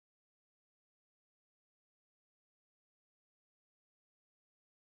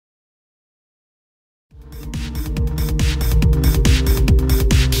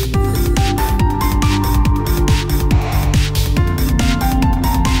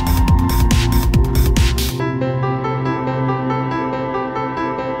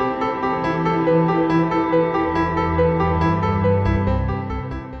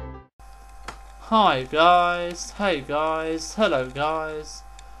Hey guys, hello guys,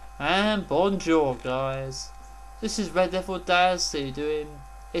 and bonjour guys. This is Red Devil Daz doing.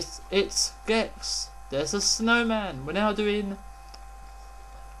 It's Gex. There's a snowman. We're now doing.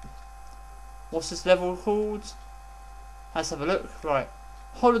 What's this level called? Let's have a look. Right,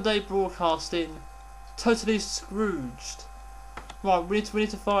 holiday broadcasting. Totally Scrooged. Right, we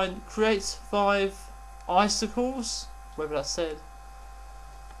need to create 5 icicles. Whatever that said.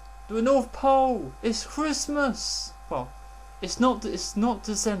 The North Pole. It's Christmas. Well, it's not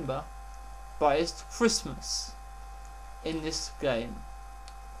December, but it's Christmas in this game.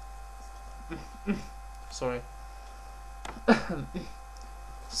 Sorry.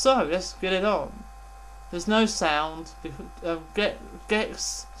 So let's get it on. There's no sound because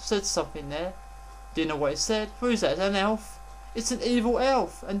Gex said something there. Didn't know what it said. Who's that? Is that an elf? It's an evil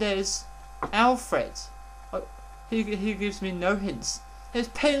elf. And there's Alfred. He gives me no hints. There's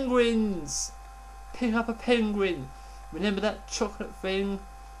penguins. Pick up a penguin. Remember that chocolate thing?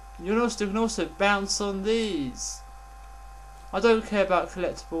 You can also bounce on these. I don't care about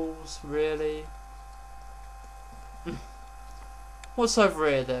collectibles, really. What's over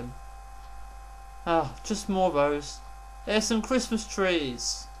here then? Ah, just more of those. There's some Christmas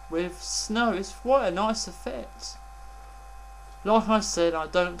trees with snow. It's quite a nice effect. Like I said, I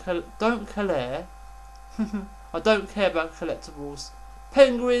don't care. I don't care about collectibles.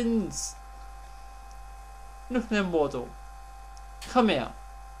 Penguins! Look at them waddle. Come here.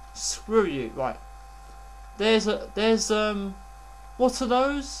 Screw you. Right. There's what are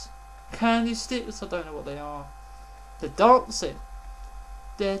those? Candy sticks? I don't know what they are. They're dancing.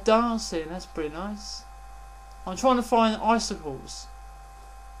 They're dancing. That's pretty nice. I'm trying to find icicles.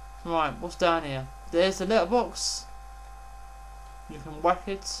 Right, what's down here? There's the letterbox. You can whack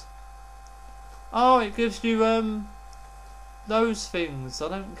it. Oh, it gives you those things. I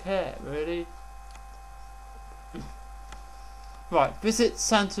don't care really. Right, visit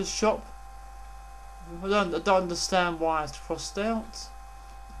Santa's shop. I don't understand why it's crossed out.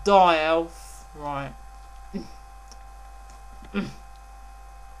 Die elf. Right.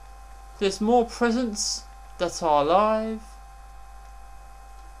 There's more presents that are alive.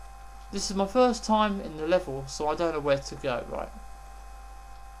 This is my first time in the level, so I don't know where to go.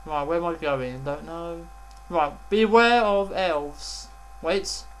 Right, where am I going? Don't know. Right, beware of elves.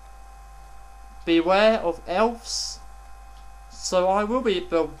 Wait. Beware of elves. So I will be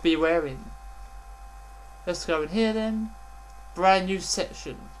bewaring. Let's go in here then. Brand new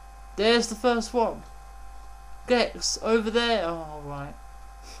section. There's the first one. Gex over there. Oh right.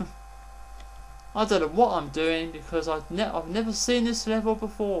 I don't know what I'm doing because I've never seen this level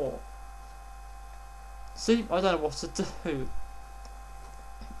before. See, I don't know what to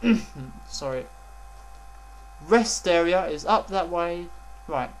do. Sorry. Rest area is up that way.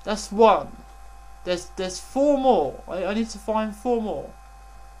 Right, that's 1. There's 4 more. I need to find 4 more.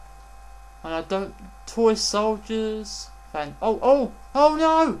 And I don't. Toy soldiers. Oh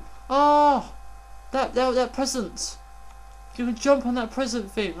no! Ah, that present. You can jump on that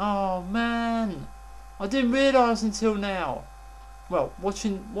present thing. Oh man, I didn't realise until now. Well,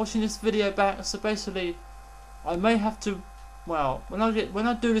 watching this video back. So basically, I may have to. Well, when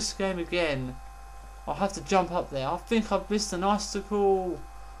I do this game again, I'll have to jump up there. I think I've missed an icicle.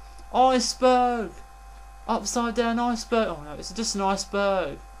 Iceberg. Upside down iceberg. Oh no, it's just an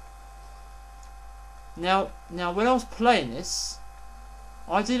iceberg. Now when I was playing this,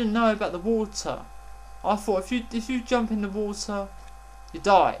 I didn't know about the water. I thought if you jump in the water, you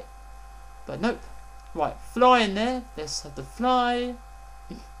die. But nope. Right, fly in there. Let's have the fly.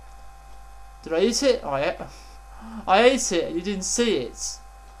 Did I eat it? I ate it and you didn't see it.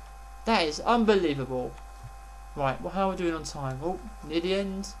 That is unbelievable. Right, well, how are we doing on time? Oh, near the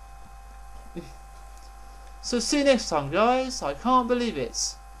end. So see you next time, guys. I can't believe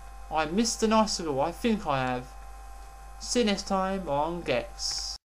it. I missed an icicle. I think I have. See you next time on Gex.